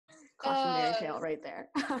cautionary tale right there.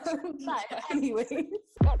 But Yeah. anyways.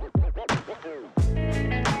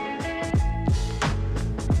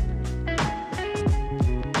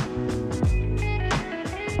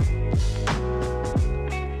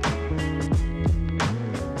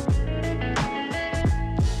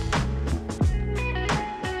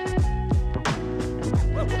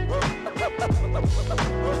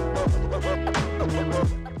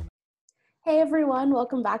 Hey everyone,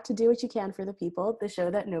 welcome back to Do What You Can for the People, the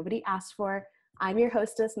show that nobody asked for. I'm your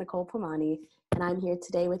hostess, Nicole Pomani, and I'm here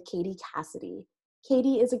today with Katie Cassidy.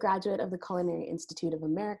 Katie is a graduate of the Culinary Institute of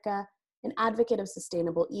America, an advocate of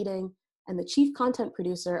sustainable eating, and the chief content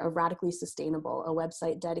producer of Radically Sustainable, a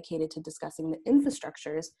website dedicated to discussing the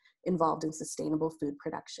infrastructures involved in sustainable food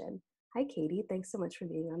production. Hi Katie, thanks so much for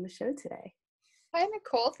being on the show today. Hi,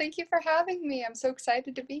 Nicole. Thank you for having me. I'm so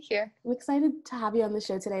excited to be here. I'm excited to have you on the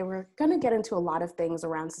show today. We're going to get into a lot of things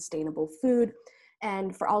around sustainable food.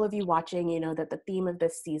 And for all of you watching, you know that the theme of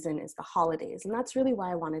this season is the holidays. And that's really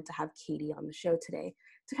why I wanted to have Katie on the show today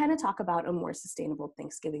to kind of talk about a more sustainable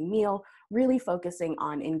Thanksgiving meal, really focusing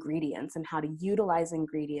on ingredients and how to utilize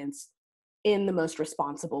ingredients in the most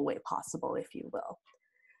responsible way possible, if you will.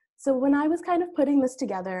 So when I was kind of putting this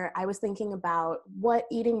together, I was thinking about what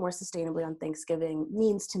eating more sustainably on Thanksgiving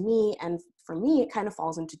means to me. And for me, it kind of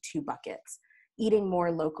falls into two buckets: eating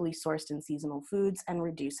more locally sourced and seasonal foods and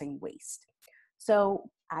reducing waste.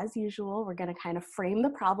 So as usual, we're going to kind of frame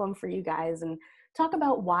the problem for you guys and talk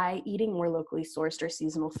about why eating more locally sourced or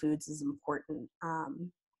seasonal foods is important.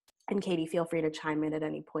 And Katie, feel free to chime in at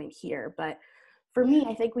any point here. But for me,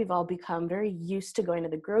 I think we've all become very used to going to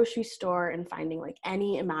the grocery store and finding like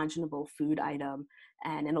any imaginable food item.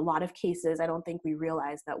 And in a lot of cases, I don't think we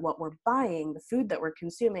realize that what we're buying, the food that we're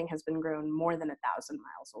consuming, has been grown more than 1,000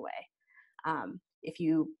 miles away. If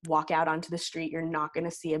you walk out onto the street, you're not going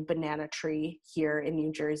to see a banana tree here in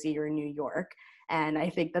New Jersey or New York. And I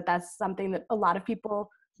think that that's something that a lot of people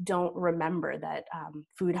don't remember, that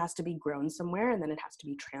food has to be grown somewhere and then it has to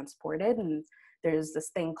be transported. And there's this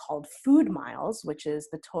thing called food miles, which is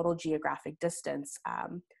the total geographic distance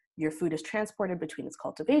your food is transported between its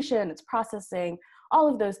cultivation, its processing,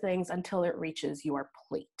 all of those things until it reaches your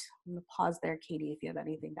plate. I'm going to pause there, Katie, if you have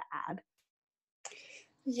anything to add.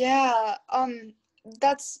 Yeah,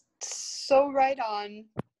 that's so right on.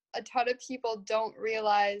 A ton of people don't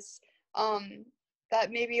realize that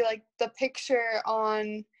maybe like the picture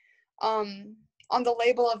on the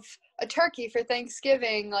label of a turkey for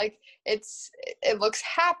Thanksgiving, like it looks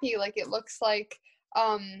happy, like it looks like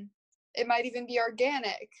it might even be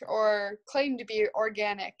organic or claim to be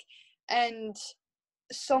organic. And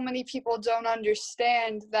so many people don't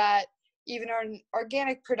understand that even on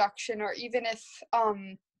organic production, or even if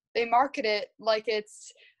they market it like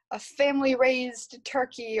it's a family raised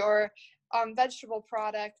turkey or vegetable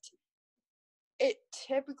product, it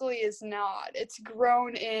typically is not. It's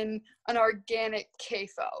grown in an organic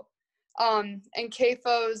CAFO. And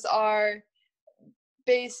CAFOs are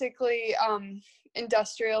basically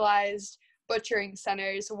industrialized butchering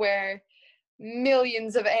centers where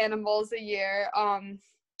millions of animals a year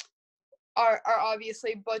are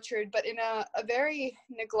obviously butchered, but in a very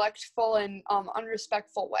neglectful and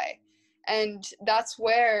unrespectful way. And that's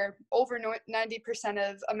where over 90%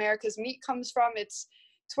 of America's meat comes from. It's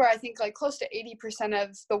where I think like close to 80%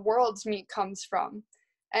 of the world's meat comes from.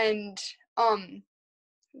 And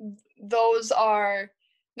those are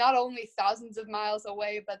not only thousands of miles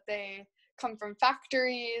away, but they come from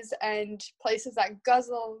factories and places that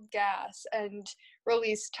guzzle gas and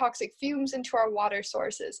release toxic fumes into our water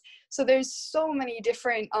sources. So there's so many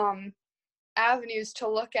different avenues to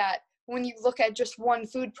look at when you look at just one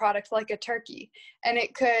food product like a turkey. And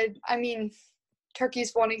it could, I mean,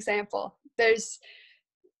 turkey's one example.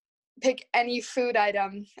 Pick any food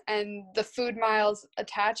item and the food miles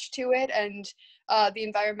attached to it, and the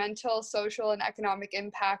environmental, social, and economic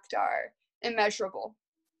impact are immeasurable.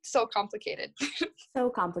 So complicated. So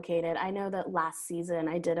complicated. I know that last season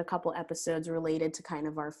I did a couple episodes related to kind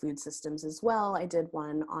of our food systems as well. I did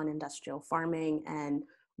one on industrial farming and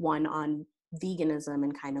one on veganism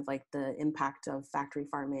and kind of like the impact of factory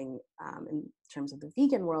farming in terms of the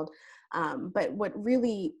vegan world. But what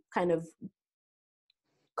really kind of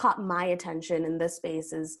caught my attention in this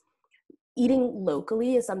space is eating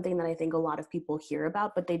locally is something that I think a lot of people hear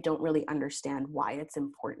about, but they don't really understand why it's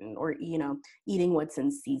important, or, you know, eating what's in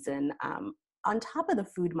season. On top of the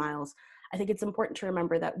food miles, I think it's important to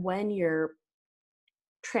remember that when you're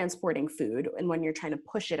transporting food and when you're trying to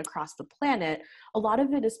push it across the planet, a lot of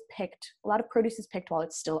produce is picked while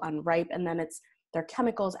it's still unripe, and then there are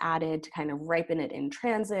chemicals added to kind of ripen it in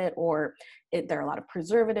transit, or there are a lot of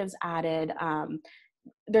preservatives added.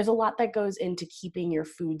 there's a lot that goes into keeping your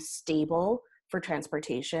food stable for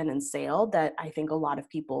transportation and sale that I think a lot of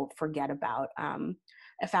people forget about.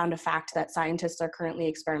 I found a fact that scientists are currently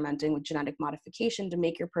experimenting with genetic modification to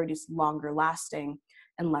make your produce longer lasting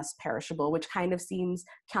and less perishable, which kind of seems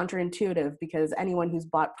counterintuitive because anyone who's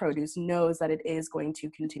bought produce knows that it is going to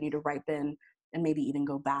continue to ripen and maybe even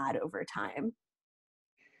go bad over time.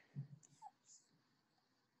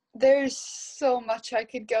 There's so much I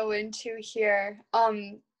could go into here.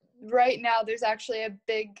 Right now, there's actually a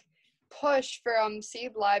big push for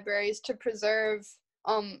seed libraries to preserve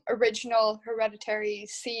original hereditary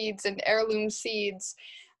seeds and heirloom seeds,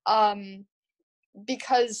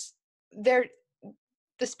 because they're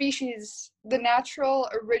the natural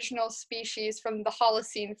original species from the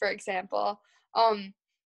Holocene, for example,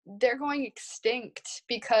 they're going extinct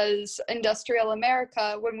because industrial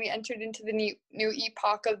America, when we entered into the new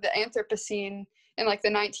epoch of the Anthropocene in like the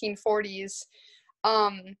 1940s,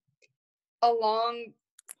 along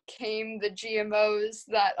came the GMOs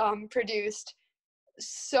that produced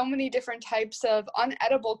so many different types of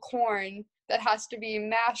unedible corn that has to be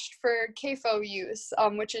mashed for CAFO use,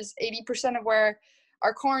 which is 80% of where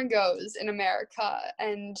our corn goes in America,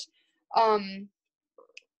 and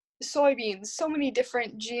soybeans, so many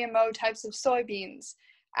different GMO types of soybeans.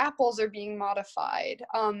 Apples are being modified.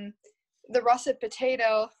 The russet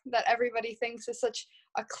potato that everybody thinks is such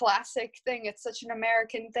a classic thing, it's such an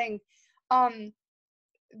American thing,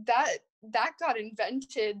 that got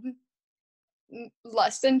invented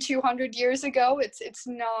less than 200 years ago. It's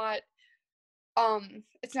not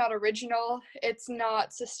original, it's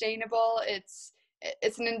not sustainable, it's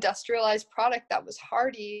an industrialized product that was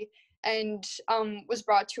hardy and was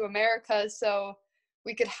brought to America so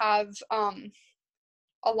we could have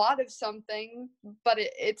a lot of something, but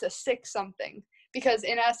it's a sick something, because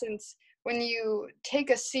in essence, when you take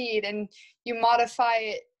a seed and you modify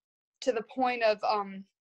it to the point of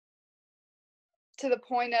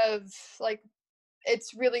like,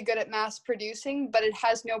 it's really good at mass producing, but it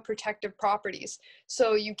has no protective properties.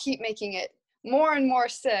 So you keep making it more and more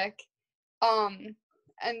sick,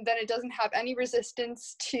 and then it doesn't have any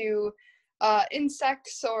resistance to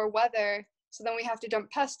insects or weather. So then we have to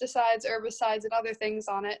dump pesticides, herbicides, and other things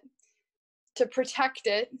on it to protect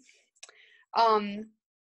it. And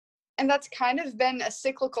that's kind of been a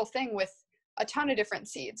cyclical thing with a ton of different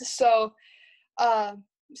seeds. So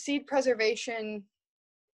seed preservation,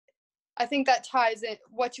 I think that ties in,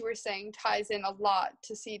 what you were saying ties in a lot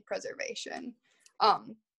to seed preservation,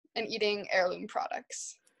 and eating heirloom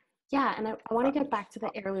products. Yeah, and I want to get back to the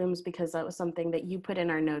heirlooms because that was something that you put in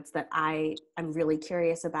our notes that I am really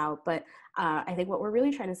curious about. But I think what we're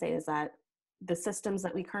really trying to say is that the systems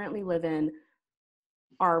that we currently live in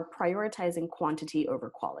are prioritizing quantity over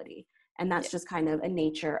quality. And that's just kind of a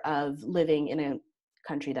nature of living in a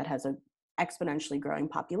country that has an exponentially growing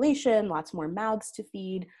population, lots more mouths to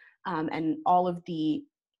feed, and all of the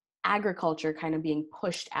agriculture kind of being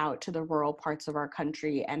pushed out to the rural parts of our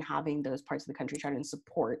country and having those parts of the country trying to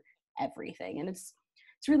support everything. And it's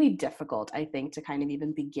really difficult, I think, to kind of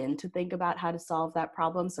even begin to think about how to solve that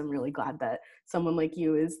problem. So I'm really glad that someone like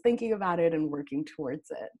you is thinking about it and working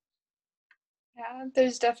towards it. Yeah,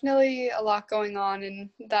 there's definitely a lot going on in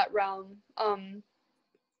that realm.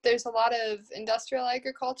 There's a lot of industrial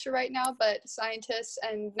agriculture right now, but scientists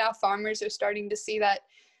and now farmers are starting to see that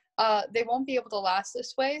they won't be able to last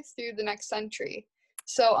this way through the next century.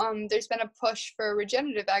 So there's been a push for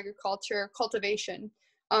regenerative agriculture, cultivation,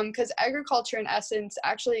 because agriculture in essence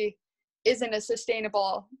actually isn't a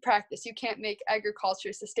sustainable practice. You can't make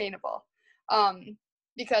agriculture sustainable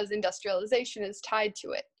because industrialization is tied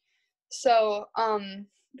to it. So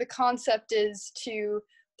the concept is to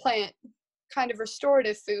plant kind of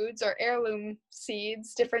restorative foods or heirloom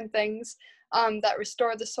seeds, different things that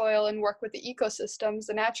restore the soil and work with the ecosystems,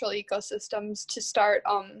 the natural ecosystems, to start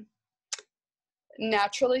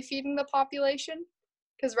naturally feeding the population.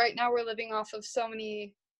 Because right now we're living off of so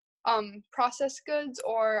many processed goods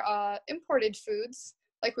or imported foods,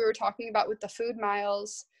 like we were talking about with the food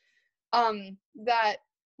miles, that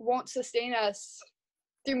won't sustain us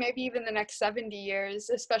through maybe even the next 70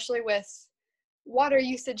 years, especially with water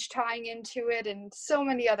usage tying into it and so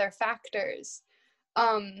many other factors.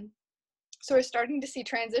 So we're starting to see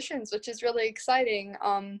transitions, which is really exciting.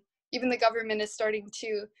 Even the government is starting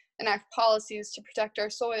to enact policies to protect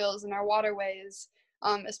our soils and our waterways,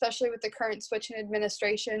 especially with the current switch in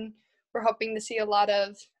administration. We're hoping to see a lot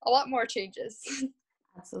more changes.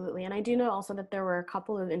 Absolutely. And I do know also that there were a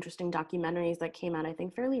couple of interesting documentaries that came out, I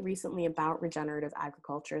think, fairly recently about regenerative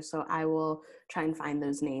agriculture. So I will try and find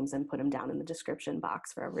those names and put them down in the description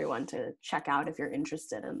box for everyone to check out if you're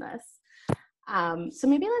interested in this. So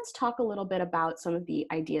maybe let's talk a little bit about some of the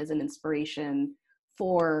ideas and inspiration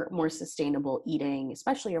for more sustainable eating,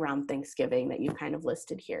 especially around Thanksgiving that you've kind of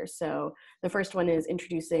listed here. So the first one is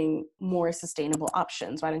introducing more sustainable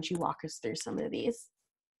options. Why don't you walk us through some of these?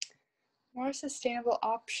 More sustainable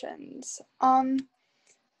options. Sorry.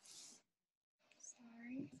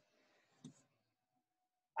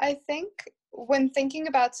 I think when thinking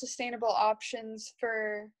about sustainable options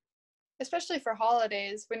for, especially for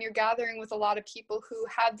holidays, when you're gathering with a lot of people who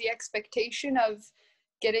have the expectation of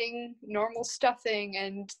getting normal stuffing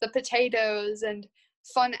and the potatoes and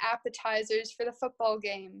fun appetizers for the football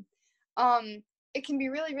game, it can be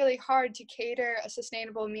really, really hard to cater a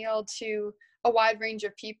sustainable meal to a wide range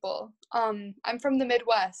of people. I'm from the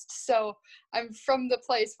Midwest, so I'm from the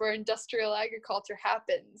place where industrial agriculture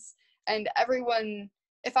happens. And everyone,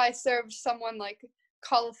 if I served someone like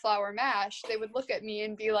cauliflower mash, they would look at me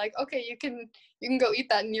and be like, "Okay, you can go eat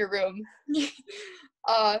that in your room."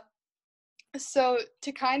 uh, so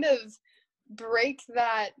to kind of break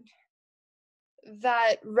that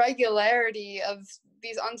regularity of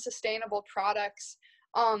these unsustainable products,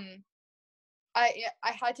 um, I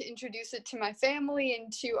had to introduce it to my family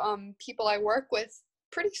and to people I work with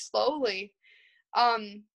pretty slowly.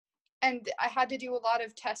 Um, and I had to do a lot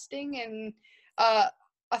of testing in uh,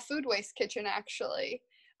 a food waste kitchen, actually.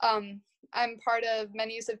 Um, I'm part of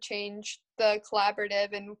Menus of Change, the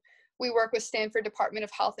collaborative, and we work with Stanford Department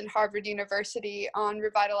of Health and Harvard University on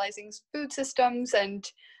revitalizing food systems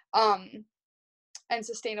um, and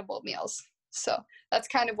sustainable meals. So that's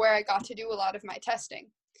kind of where I got to do a lot of my testing.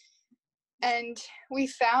 And we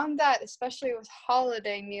found that, especially with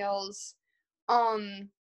holiday meals, um,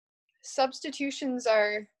 substitutions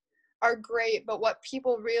are great, but what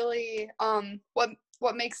people really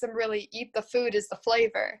what makes them really eat the food is the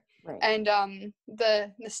flavor Right. and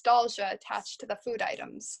the nostalgia attached to the food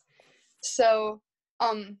items. So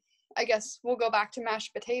I guess we'll go back to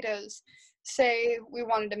mashed potatoes. Say we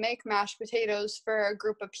wanted to make mashed potatoes for a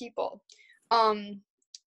group of people. Um,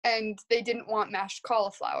 and they didn't want mashed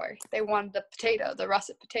cauliflower. They wanted the potato, the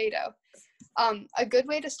russet potato. A good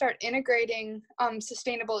way to start integrating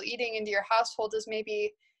sustainable eating into your household is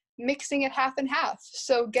maybe mixing it half and half.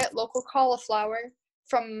 So get local cauliflower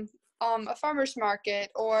from a farmer's market,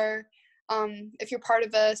 or if you're part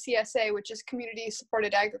of a CSA, which is community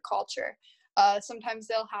supported agriculture, sometimes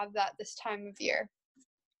they'll have that this time of year.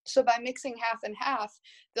 So by mixing half and half,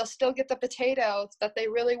 they'll still get the potato that they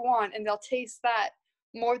really want, and they'll taste that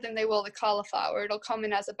more than they will the cauliflower. It'll come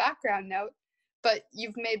in as a background note, but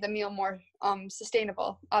you've made the meal more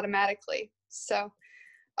sustainable automatically. So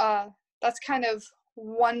uh, that's kind of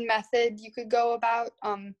one method you could go about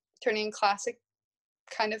turning classic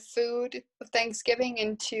kind of food of Thanksgiving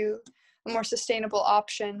into a more sustainable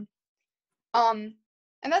option. Um,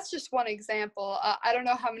 and that's just one example. I don't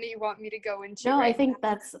know how many you want me to go into No, I right think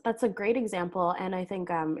that's a great example, and I think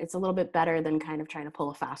it's a little bit better than kind of trying to pull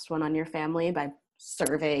a fast one on your family by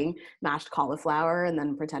serving mashed cauliflower and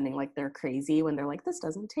then pretending like they're crazy when they're like, this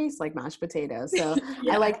doesn't taste like mashed potatoes. So now. I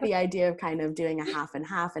Yeah. like the idea of kind of doing a half and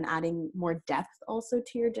half and adding more depth also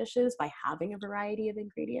to your dishes by having a variety of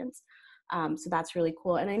ingredients. So that's really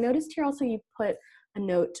cool. And I noticed here also you put a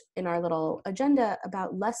note in our little agenda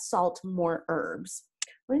about less salt, more herbs.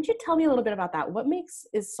 Why don't you tell me a little bit about that?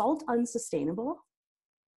 Is salt unsustainable?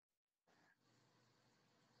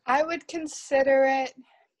 I would consider it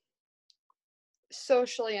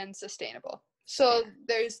socially unsustainable. So Fair.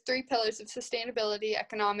 there's three pillars of sustainability: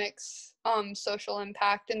 economics, social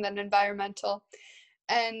impact, and then environmental.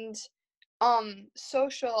 And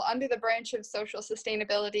social, under the branch of social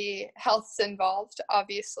sustainability, health's involved,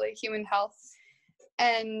 obviously, human health.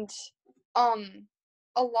 And um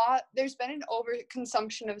there's been an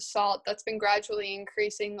overconsumption of salt that's been gradually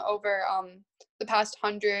increasing over the past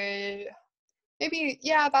 100, maybe,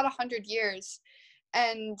 yeah, about 100 years.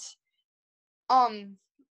 And um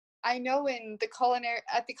I know in the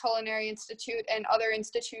Culinary Institute and other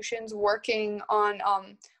institutions working on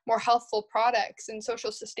more healthful products and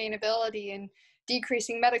social sustainability and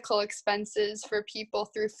decreasing medical expenses for people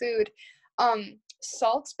through food,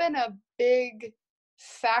 salt's been a big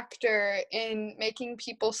factor in making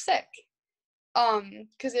people sick,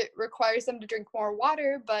 because it requires them to drink more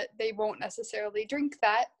water, but they won't necessarily drink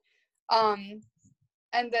that. Um,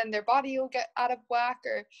 and then their body will get out of whack.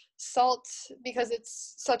 Or salt, because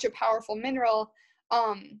it's such a powerful mineral,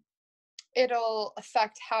 um, it'll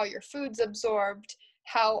affect how your food's absorbed,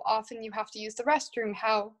 how often you have to use the restroom,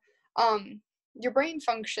 how your brain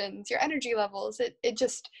functions, your energy levels. It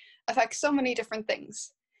just affects so many different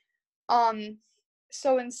things. um,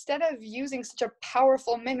 so instead of using such a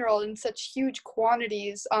powerful mineral in such huge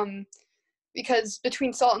quantities, because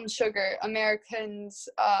between salt and sugar, Americans,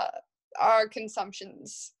 our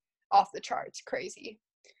consumption's off the charts, crazy.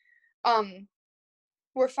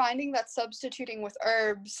 We're finding that substituting with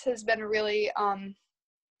herbs has been a really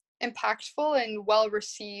impactful and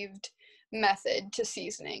well-received method to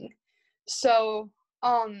seasoning. So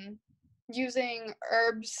using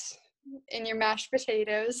herbs in your mashed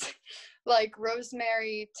potatoes like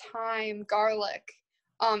rosemary, thyme, garlic,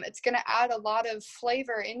 it's going to add a lot of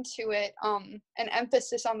flavor into it, an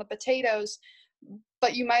emphasis on the potatoes,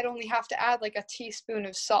 but you might only have to add like a teaspoon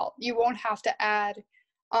of salt. You won't have to add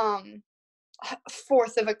a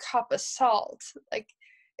fourth of a cup of salt. Like,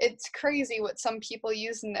 it's crazy what some people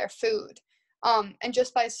use in their food. And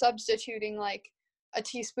just by substituting like a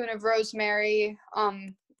teaspoon of rosemary,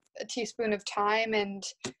 a teaspoon of thyme, and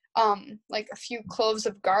like a few cloves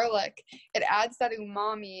of garlic, it adds that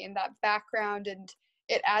umami and that background, and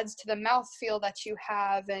it adds to the mouthfeel that you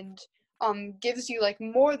have, and gives you like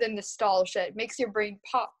more than nostalgia. It makes your brain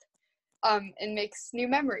pop, and makes new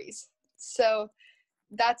memories. So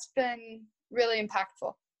that's been really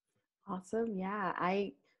impactful. Awesome. Yeah,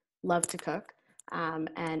 I love to cook. And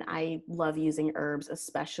I love using herbs,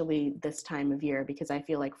 especially this time of year, because I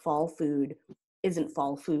feel like fall food isn't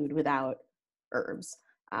fall food without herbs.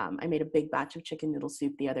 I made a big batch of chicken noodle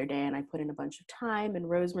soup the other day, and I put in a bunch of thyme and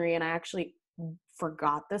rosemary, and I actually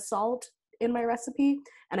forgot the salt in my recipe,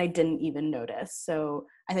 and I didn't even notice. So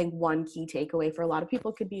I think one key takeaway for a lot of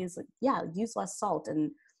people could be is like, yeah, use less salt.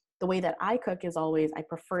 And the way that I cook is always, I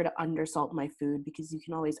prefer to undersalt my food, because you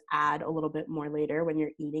can always add a little bit more later when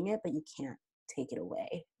you're eating it, but you can't take it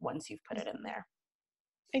away once you've put it in there.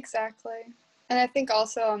 Exactly. And I think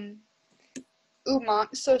also umami,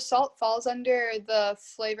 so salt falls under the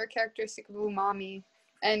flavor characteristic of umami,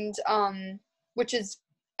 and which is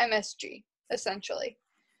MSG essentially.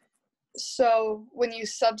 So when you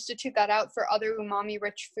substitute that out for other umami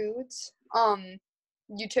rich foods,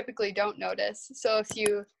 you typically don't notice. So if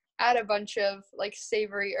you add a bunch of like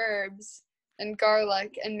savory herbs and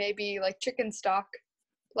garlic and maybe like chicken stock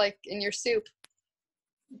like in your soup,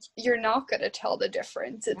 you're not going to tell the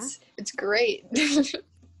difference. It's great.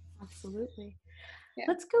 Absolutely. Yeah.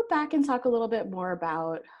 Let's go back and talk a little bit more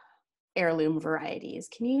about heirloom varieties.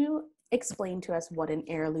 Can you explain to us what an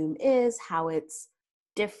heirloom is, how it's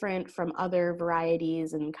different from other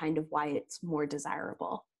varieties, and kind of why it's more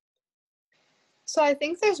desirable? So I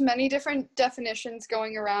think there's many different definitions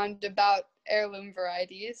going around about heirloom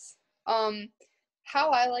varieties.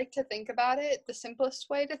 How I like to think about it, the simplest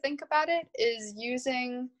way to think about it is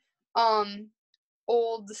using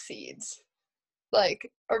old seeds,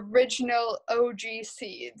 like original OG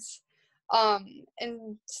seeds,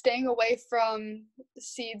 and staying away from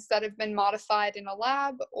seeds that have been modified in a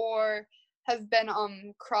lab or have been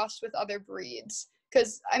crossed with other breeds.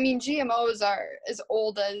 Because I mean, GMOs are as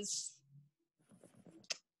old as,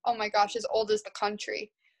 oh my gosh, as old as the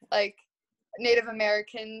country. Like, Native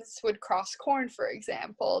Americans would cross corn, for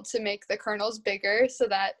example, to make the kernels bigger so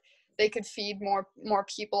that they could feed more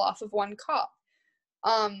people off of one cob.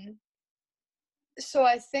 So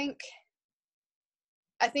I think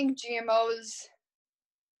GMOs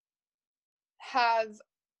have,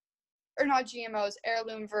 or not GMOs,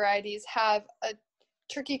 heirloom varieties have a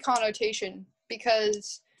tricky connotation,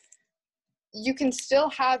 because you can still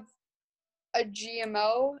have a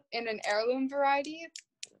GMO in an heirloom variety,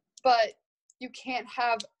 but you can't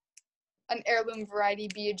have an heirloom variety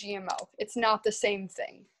be a GMO. It's not the same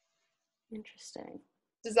thing. Interesting.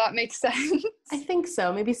 Does that make sense? I think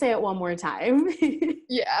so. Maybe say it one more time.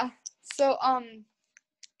 Yeah. So,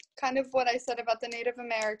 kind of what I said about the Native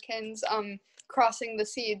Americans, crossing the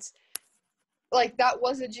seeds, like that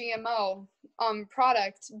was a GMO,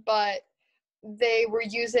 product, but they were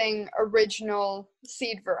using original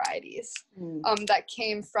seed varieties, that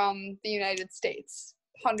came from the United States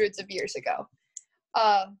hundreds of years ago.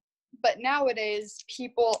 But nowadays,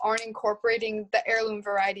 people aren't incorporating the heirloom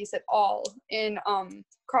varieties at all in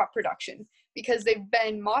crop production, because they've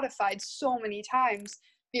been modified so many times.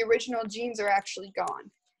 The original genes are actually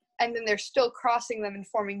gone, and then they're still crossing them and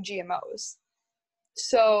forming GMOs.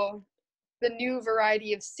 So the new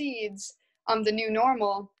variety of seeds, the new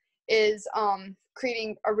normal, is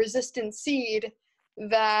creating a resistant seed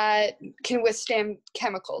that can withstand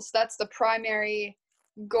chemicals. That's the primary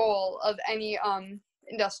goal of any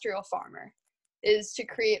industrial farmer, is to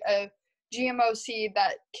create a GMO seed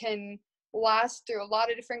that can last through a lot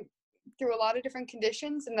of different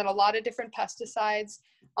conditions, and then a lot of different pesticides,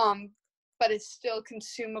 but is still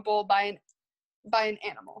consumable by an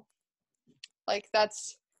animal. Like,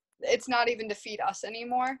 it's not even to feed us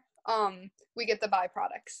anymore. We get the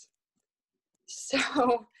byproducts.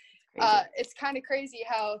 So Crazy. It's kind of crazy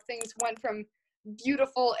how things went from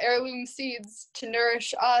beautiful heirloom seeds to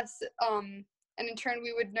nourish us, and in turn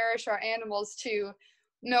we would nourish our animals to,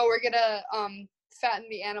 no, we're gonna fatten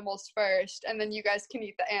the animals first, and then you guys can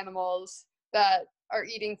eat the animals that are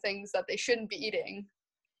eating things that they shouldn't be eating.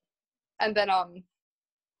 And then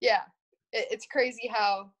yeah, it's crazy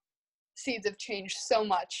how seeds have changed so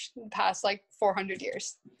much in the past like 400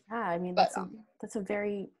 years. Yeah, I mean, But that's a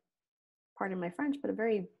very, pardon my French, but a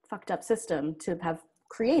very fucked up system to have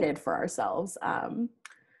created for ourselves.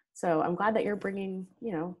 So I'm glad that you're bringing,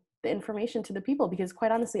 you know, the information to the people, because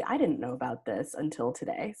quite honestly, I didn't know about this until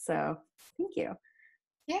today. So thank you.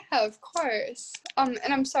 yeah, of course. And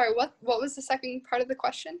I'm sorry, what was the second part of the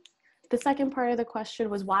question? The second part of the question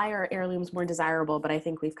was, why are heirlooms more desirable? But I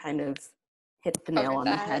think we've kind of hit the nail Covered on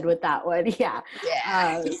the that. head with that one. Yeah.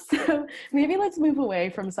 Yeah. So maybe let's move away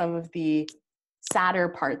from some of the sadder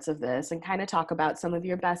parts of this and kind of talk about some of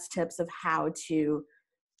your best tips of how to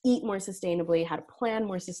eat more sustainably, how to plan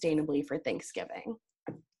more sustainably for Thanksgiving.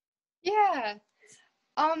 Yeah.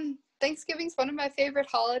 Thanksgiving's one of my favorite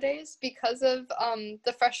holidays because of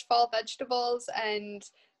the fresh fall vegetables and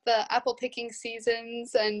the apple picking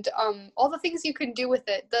seasons and all the things you can do with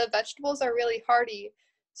it. The vegetables are really hearty,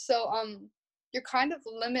 so you're kind of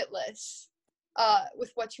limitless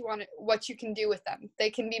with what you can do with them. They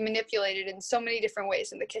can be manipulated in so many different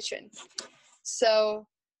ways in the kitchen. So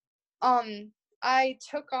I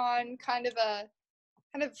took on kind of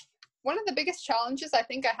one of the biggest challenges I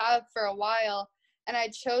think I have for a while, and I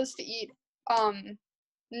chose to eat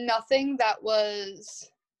nothing that was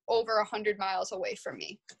over 100 miles away from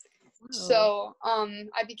me. Wow. So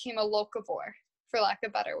I became a locavore, for lack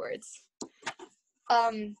of better words.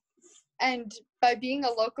 And by being a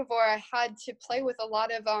locavore, I had to play with a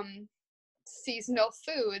lot of seasonal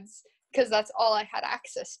foods because that's all I had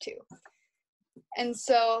access to. And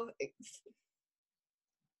so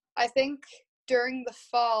I think during the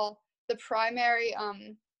fall, the primary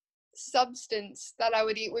substance that I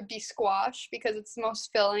would eat would be squash because it's the most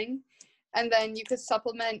filling. And then you could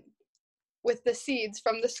supplement with the seeds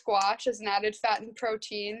from the squash as an added fat and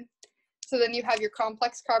protein. So then you have your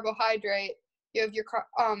complex carbohydrate, you have your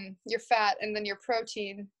fat, and then your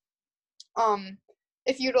protein,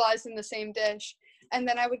 if utilized in the same dish. And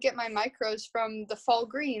then I would get my micros from the fall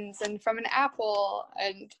greens and from an apple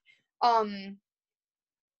and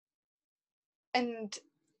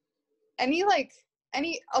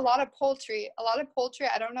a lot of poultry.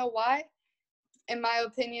 I don't know why. In my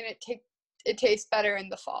opinion, it tastes better in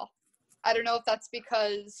the fall. I don't know if that's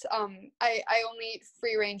because I only eat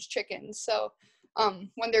free range chickens, so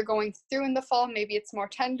when they're going through in the fall, maybe it's more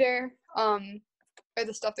tender, or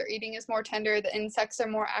the stuff they're eating is more tender. The insects are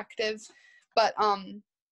more active, but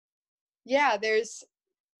yeah, there's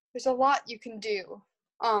a lot you can do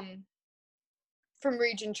from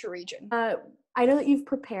region to region. I know that you've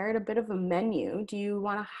prepared a bit of a menu. Do you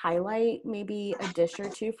want to highlight maybe a dish or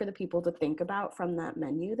two for the people to think about from that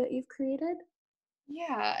menu that you've created?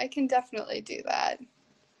 Yeah, I can definitely do that.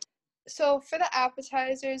 So for the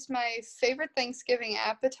appetizers, my favorite Thanksgiving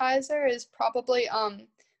appetizer is probably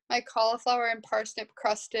my cauliflower and parsnip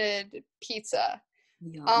crusted pizza.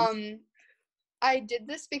 Yum. I did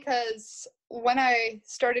this because when I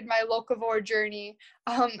started my locavore journey,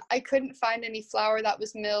 I couldn't find any flour that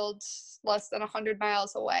was milled less than 100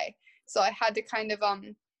 miles away. So I had to kind of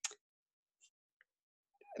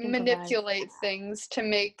manipulate things to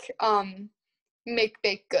make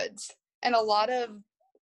baked goods. And a lot of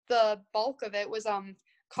the bulk of it was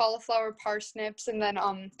cauliflower, parsnips, and then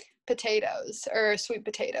potatoes or sweet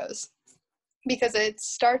potatoes because it's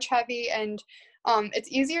starch heavy and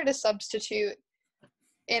it's easier to substitute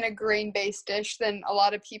in a grain-based dish than a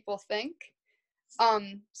lot of people think.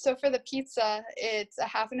 So for the pizza, it's a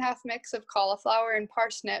half and half mix of cauliflower and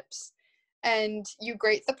parsnips, and you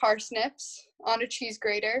grate the parsnips on a cheese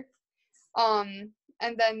grater, and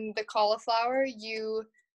then the cauliflower you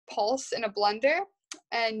pulse in a blender,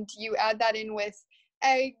 and you add that in with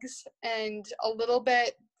eggs and a little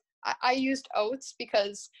bit. I used oats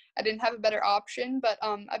because I didn't have a better option, but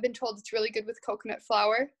I've been told it's really good with coconut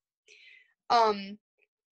flour.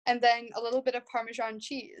 And then a little bit of Parmesan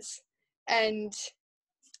cheese, and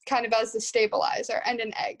kind of as the stabilizer, and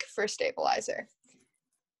an egg for stabilizer.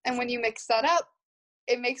 And when you mix that up,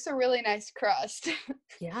 it makes a really nice crust.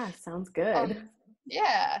 Yeah, sounds good.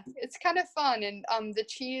 Yeah, it's kind of fun, and the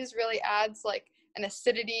cheese really adds like an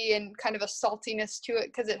acidity and kind of a saltiness to it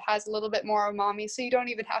because it has a little bit more umami, so you don't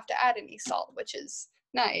even have to add any salt, which is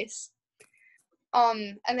nice.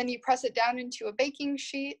 And then you press it down into a baking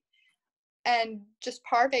sheet, and just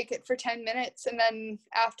par bake it for 10 minutes. And then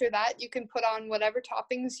after that, you can put on whatever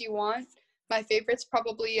toppings you want. My favorite's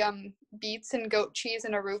probably beets and goat cheese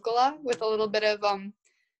and arugula with a little bit of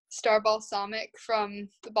star balsamic from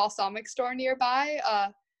the balsamic store nearby.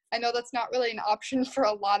 I know that's not really an option for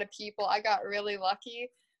a lot of people. I got really lucky.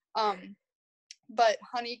 But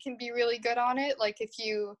honey can be really good on it. Like if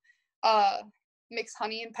you mix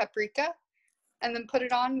honey and paprika and then put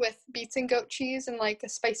it on with beets and goat cheese and like a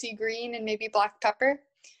spicy green and maybe black pepper.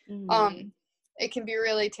 It can be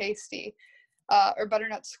really tasty. Or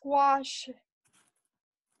butternut squash.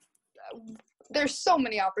 There's so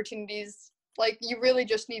many opportunities. Like you really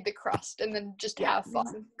just need the crust and then just have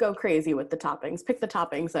fun. Go crazy with the toppings. Pick the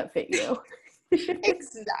toppings that fit you.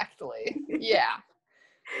 Exactly. Yeah.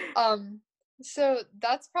 So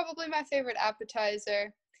that's probably my favorite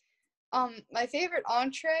appetizer. My favorite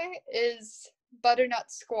entree is butternut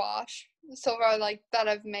squash, so far like that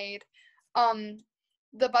I've made.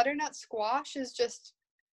 The butternut squash is just,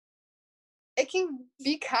 it can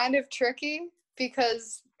be kind of tricky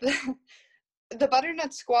because the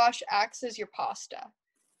butternut squash acts as your pasta.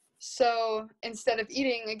 So instead of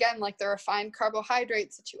eating, again, like the refined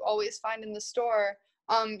carbohydrates that you always find in the store,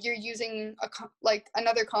 you're using like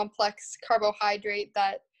another complex carbohydrate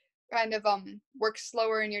that kind of works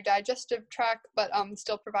slower in your digestive tract, but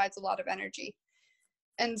still provides a lot of energy.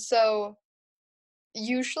 And so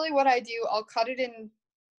usually what I do, I'll cut it in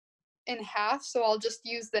half, so I'll just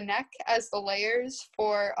use the neck as the layers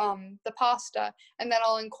for the pasta, and then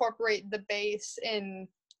I'll incorporate the base in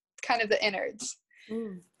kind of the innards.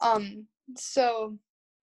 So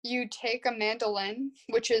you take a mandolin,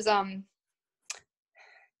 which is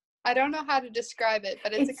I don't know how to describe it,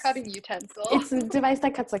 but it's a cutting utensil. It's a device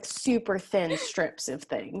that cuts like super thin strips of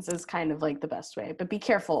things is kind of like the best way, but be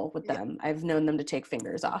careful with them. I've known them to take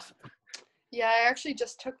fingers off. Yeah, I actually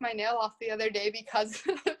just took my nail off the other day because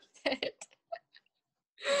of it.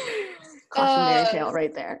 Cautionary tale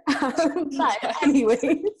right there. But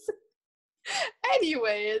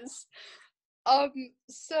anyways,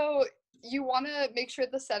 so you want to make sure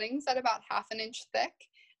the setting's at about 1/2 inch thick,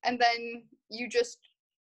 and then you just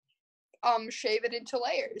shave it into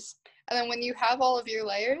layers. And then when you have all of your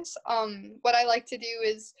layers, what I like to do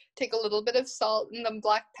is take a little bit of salt and then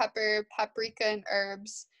black pepper, paprika, and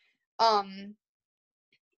herbs,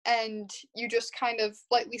 and you just kind of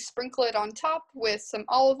lightly sprinkle it on top with some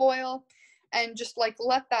olive oil and just like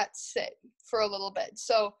let that sit for a little bit.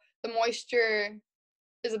 So the moisture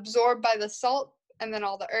is absorbed by the salt and then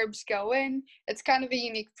all the herbs go in. It's kind of a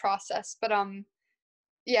unique process, but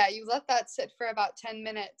yeah, you let that sit for about 10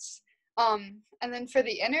 minutes. And then for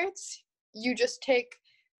the innards, you just take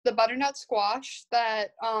the butternut squash,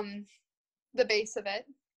 that the base of it,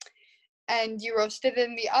 and you roast it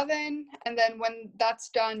in the oven, and then when that's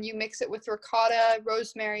done, you mix it with ricotta,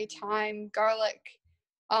 rosemary, thyme, garlic,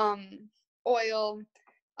 oil,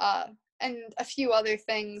 and a few other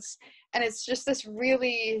things, and it's just this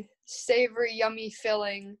really savory, yummy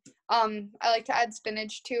filling. I like to add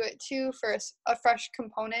spinach to it too for a fresh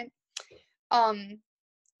component,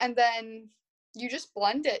 and then you just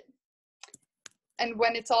blend it. And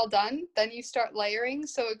when it's all done, then you start layering,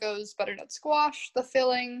 so it goes butternut squash, the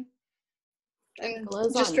filling, and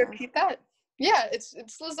just repeat that. Yeah, it's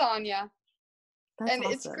lasagna. That's and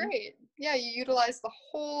awesome. It's great. Yeah, you utilize the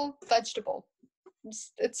whole vegetable.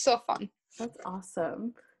 It's so fun. That's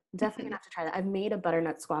awesome. Definitely gonna have to try that. I've made a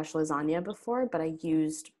butternut squash lasagna before, but I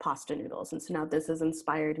used pasta noodles, and so now this has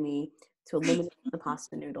inspired me to eliminate the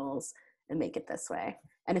pasta noodles and make it this way.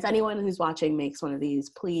 And if anyone who's watching makes one of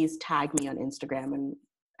these, please tag me on Instagram, and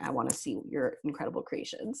I want to see your incredible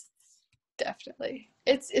creations. Definitely.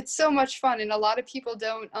 It's so much fun, and a lot of people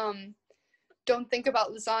don't think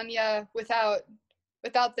about lasagna without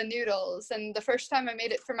the noodles. And the first time I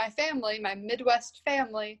made it for my family, my Midwest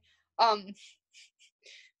family,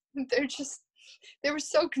 they were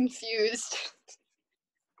so confused.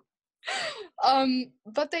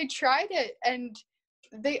 But they tried it and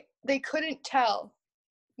they couldn't tell.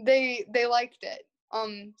 They liked it.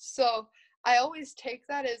 So I always take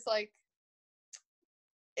that as like,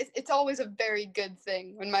 it's always a very good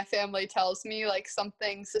thing when my family tells me like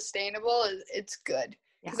something sustainable it's good,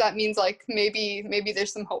 because that means like maybe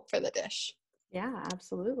there's some hope for the dish. Yeah,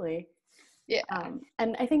 absolutely. Yeah.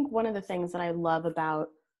 And I think one of the things that I love about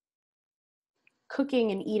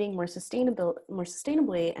cooking and eating more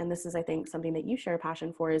sustainably, and this is, I think, something that you share a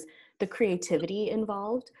passion for, is the creativity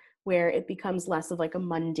involved, where it becomes less of like a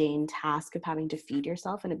mundane task of having to feed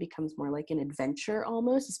yourself, and it becomes more like an adventure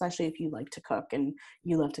almost, especially if you like to cook and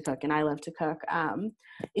you love to cook and I love to cook.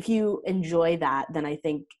 If you enjoy that, then I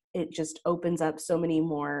think it just opens up so many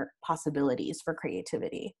more possibilities for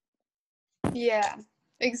creativity. Yeah,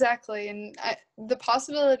 exactly. And the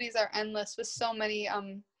possibilities are endless with so many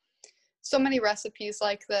recipes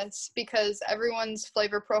like this, because everyone's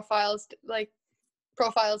flavor profiles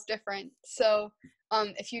different. So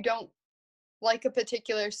if you don't like a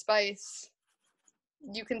particular spice,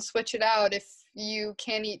 you can switch it out. If you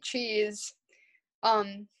can't eat cheese,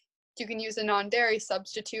 you can use a non-dairy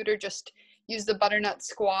substitute, or just use the butternut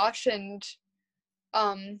squash and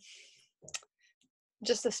um,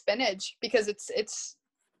 just the spinach, because it's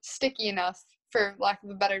sticky enough, for lack of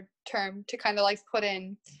a better term, to kind of like put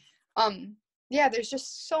in. Yeah, there's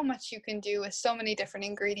just so much you can do with so many different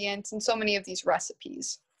ingredients and so many of these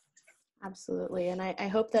recipes. Absolutely. And I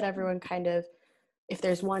hope that everyone kind of, if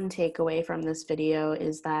there's one takeaway from this video,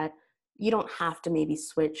 is that you don't have to maybe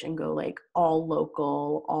switch and go like all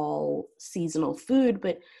local, all seasonal food,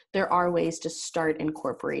 but there are ways to start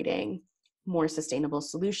incorporating more sustainable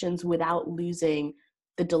solutions without losing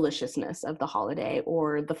the deliciousness of the holiday,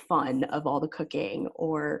 or the fun of all the cooking,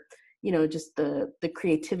 or just the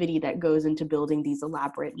creativity that goes into building these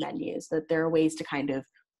elaborate menus. That there are ways to kind of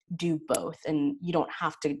do both, and you don't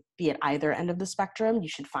have to be at either end of the spectrum. You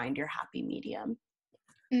should find your happy medium.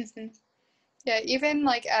 Mm-hmm. Yeah, even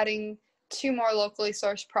like adding 2 more locally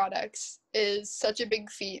sourced products is such a big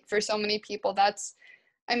feat for so many people.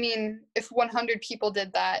 I mean, if 100 people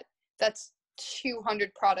did that, that's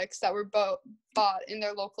 200 products that were bought in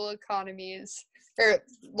their local economies, or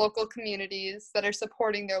local communities that are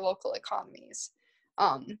supporting their local economies,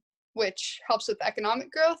 which helps with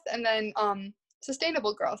economic growth, and then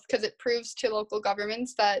sustainable growth, because it proves to local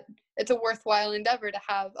governments that it's a worthwhile endeavor to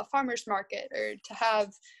have a farmer's market, or to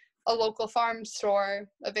have a local farm store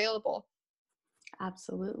available.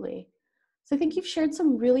 Absolutely. So I think you've shared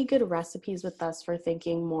some really good recipes with us for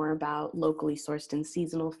thinking more about locally sourced and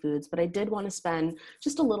seasonal foods, but I did want to spend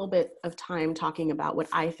just a little bit of time talking about what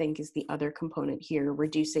I think is the other component here: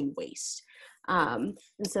 reducing waste. And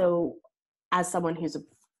so as someone who's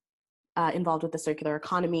involved with the circular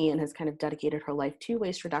economy and has kind of dedicated her life to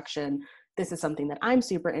waste reduction, this is something that I'm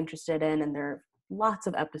super interested in, and there are lots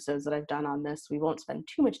of episodes that I've done on this. We won't spend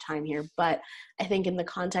too much time here, but I think in the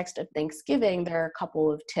context of Thanksgiving, there are a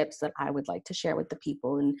couple of tips that I would like to share with the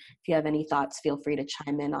people. And if you have any thoughts, feel free to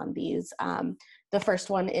chime in on these. The first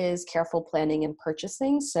one is careful planning and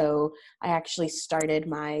purchasing. So I actually started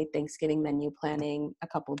my Thanksgiving menu planning a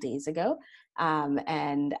couple days ago.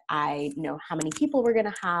 And I know how many people we're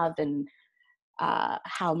going to have, and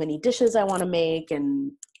how many dishes I want to make,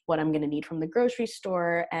 and what I'm going to need from the grocery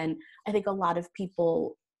store. And I think a lot of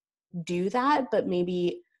people do that, but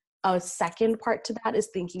maybe a second part to that is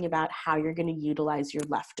thinking about how you're going to utilize your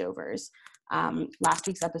leftovers. Last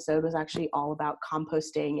week's episode was actually all about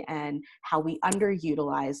composting and how we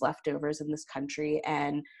underutilize leftovers in this country.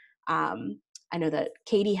 And I know that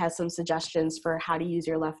Katie has some suggestions for how to use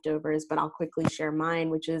your leftovers, but I'll quickly share mine,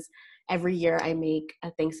 which is every year I make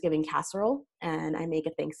a Thanksgiving casserole and I make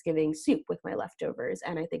a Thanksgiving soup with my leftovers.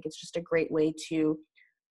 And I think it's just a great way to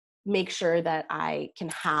make sure that I can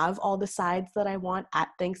have all the sides that I want at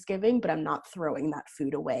Thanksgiving, but I'm not throwing that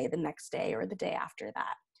food away the next day or the day after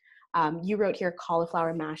that. You wrote here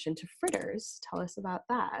cauliflower mash into fritters. Tell us about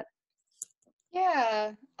that.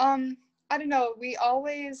 Yeah. I don't know. We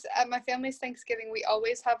always, at my family's Thanksgiving, we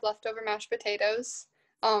always have leftover mashed potatoes,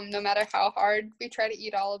 no matter how hard we try to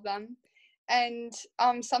eat all of them. And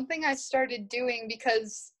something I started doing,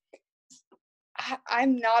 because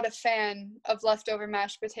I'm not a fan of leftover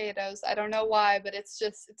mashed potatoes. I don't know why, but it's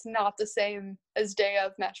not the same as day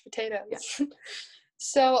of mashed potatoes. Yeah.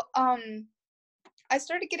 So I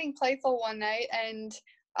started getting playful one night, and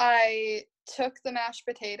I took the mashed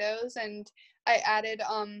potatoes and I added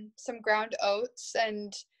some ground oats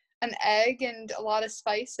and an egg and a lot of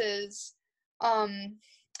spices,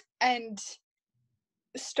 and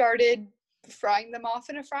started frying them off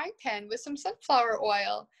in a frying pan with some sunflower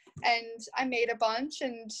oil. And I made a bunch,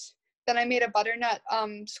 and then I made a butternut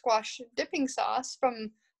squash dipping sauce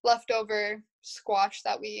from leftover squash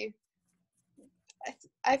that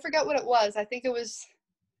I forget what it was. I think it was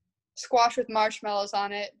squash with marshmallows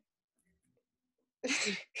on it.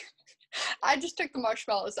 I just took the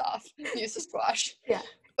marshmallows off, used the squash. Yeah.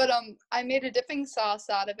 But I made a dipping sauce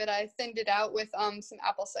out of it. I thinned it out with some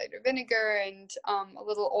apple cider vinegar and a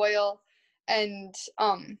little oil, and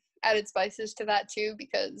added spices to that too,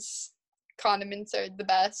 because condiments are the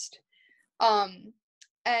best. And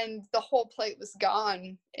the whole plate was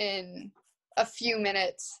gone in a few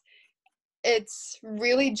minutes. It's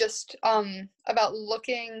really just about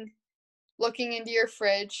looking into your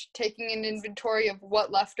fridge, taking an inventory of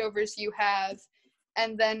what leftovers you have,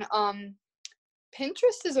 And then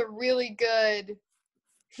Pinterest is a really good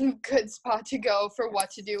spot to go for what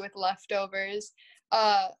to do with leftovers.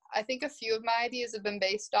 I think a few of my ideas have been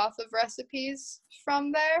based off of recipes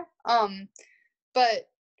from there. But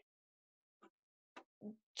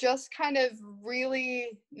just kind of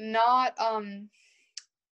really not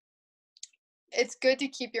it's good to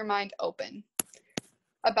keep your mind open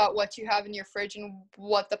about what you have in your fridge and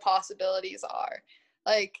what the possibilities are.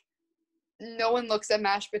 Like, no one looks at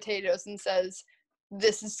mashed potatoes and says,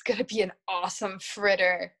 this is gonna be an awesome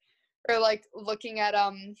fritter. Or like looking at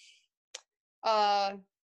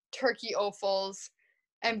turkey offals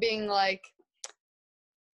and being like,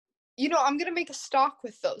 I'm gonna make a stock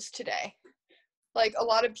with those today. Like, a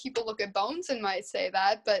lot of people look at bones and might say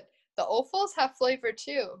that, but the offals have flavor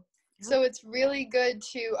too. So it's really good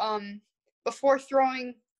to, before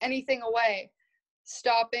throwing anything away,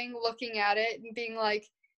 stopping, looking at it, and being like,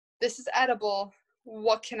 this is edible.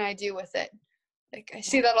 What can I do with it? Like, I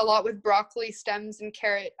see that a lot with broccoli stems and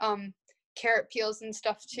carrot peels and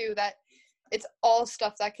stuff too, that it's all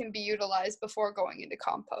stuff that can be utilized before going into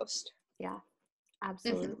compost. Yeah,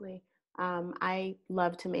 absolutely. I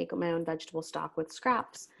love to make my own vegetable stock with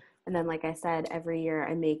scraps. And then, like I said, every year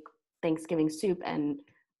I make Thanksgiving soup, and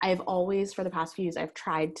I've always, for the past few years, I've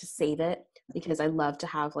tried to save it because I love to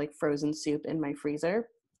have like frozen soup in my freezer.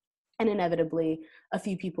 And inevitably, a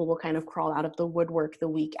few people will kind of crawl out of the woodwork the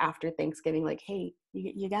week after Thanksgiving, like, hey,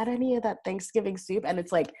 you got any of that Thanksgiving soup? And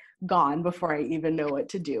it's like gone before I even know what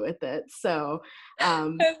to do with it. So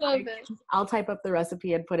I love it. I'll type up the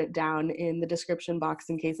recipe and put it down in the description box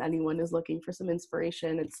in case anyone is looking for some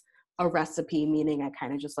inspiration. It's a recipe, meaning I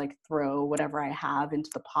kind of just like throw whatever I have into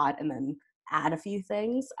the pot and then add a few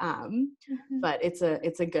things. But it's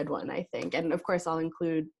a good one, I think. And of course, I'll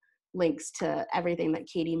include links to everything that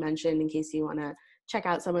Katie mentioned in case you want to check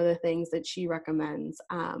out some of the things that she recommends.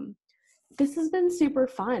 This has been super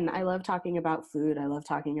fun. I love talking about food. I love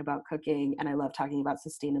talking about cooking, and I love talking about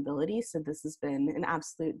sustainability. So this has been an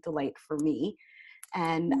absolute delight for me.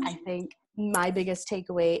 And I think my biggest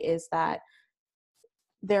takeaway is that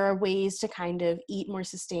there are ways to kind of eat more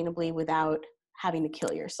sustainably without having to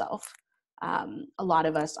kill yourself. A lot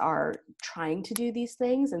of us are trying to do these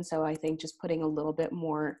things. And so I think just putting a little bit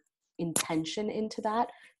more intention into that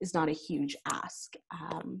is not a huge ask.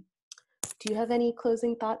 Do you have any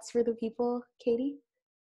closing thoughts for the people, Katie?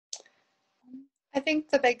 I think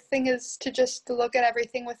the big thing is to just look at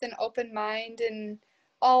everything with an open mind, and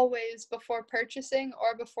always before purchasing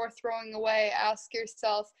or before throwing away, ask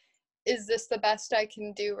yourself, is this the best I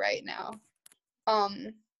can do right now?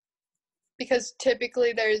 Because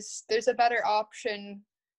typically there's a better option.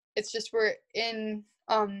 It's just we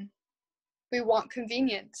want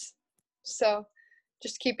convenience. So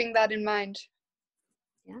just keeping that in mind.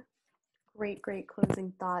 Yeah, great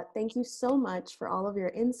closing thought. Thank you so much for all of your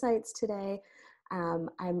insights today.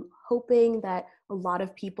 I'm hoping that a lot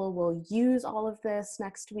of people will use all of this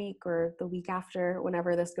next week or the week after,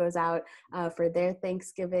 whenever this goes out, for their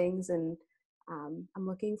Thanksgivings. And I'm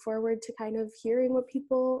looking forward to kind of hearing what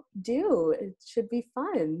people do. It should be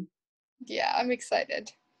fun. Yeah, I'm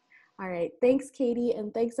excited. All right. Thanks, Katie.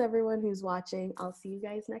 And thanks everyone who's watching. I'll see you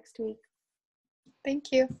guys next week.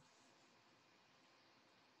 Thank you.